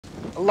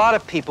A lot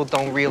of people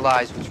don't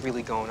realize what's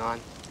really going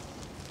on.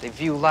 They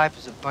view life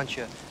as a bunch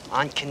of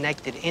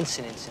unconnected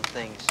incidents and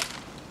things.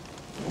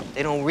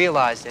 They don't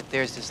realize that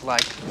there's this,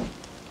 like,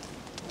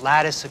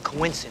 lattice of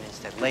coincidence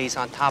that lays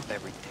on top of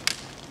everything.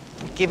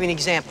 I'll give you an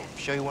example,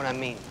 show you what I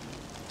mean.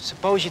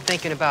 Suppose you're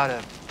thinking about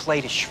a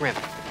plate of shrimp.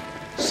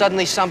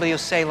 Suddenly somebody will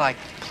say, like,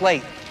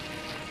 plate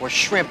or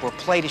shrimp or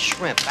plate of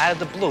shrimp, out of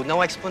the blue,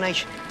 no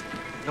explanation.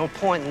 No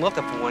point in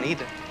looking for one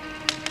either.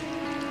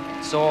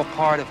 It's all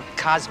part of a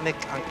cosmic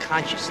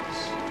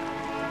unconsciousness.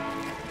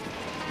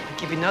 I'll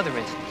give you another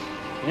instance.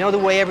 You know the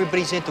way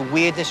everybody's into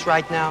weirdness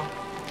right now?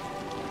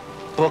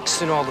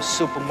 Books in all the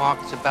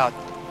supermarkets about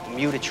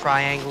Bermuda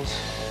triangles,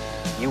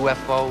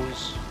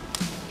 UFOs,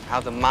 how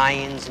the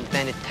Mayans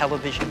invented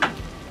television,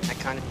 that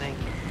kind of thing.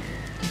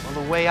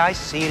 Well, the way I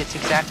see it, it's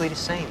exactly the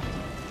same.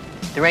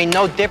 There ain't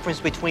no difference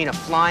between a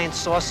flying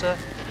saucer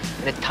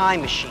and a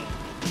time machine.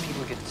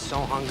 People get so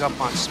hung up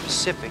on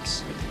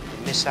specifics,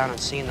 they miss out on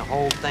seeing the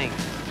whole thing.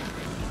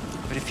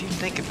 But if you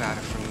think about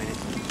it for a minute,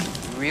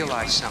 you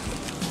realize something.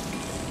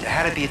 There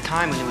had to be a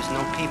time when there was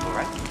no people,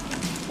 right?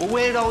 Well,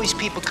 where did all these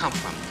people come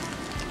from?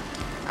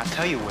 I'll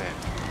tell you where.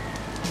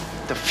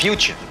 The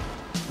future.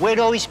 Where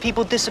did all these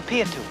people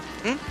disappear to?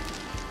 The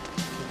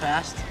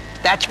past?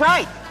 That's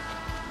right.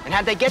 And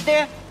how'd they get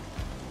there?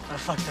 How the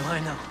fuck do I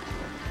know?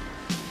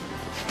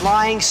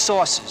 Flying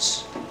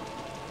saucers,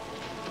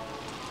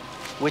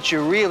 which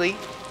are really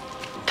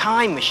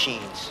time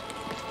machines.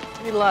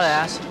 You need a lot of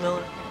acid,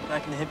 Miller,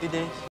 back in the hippie days?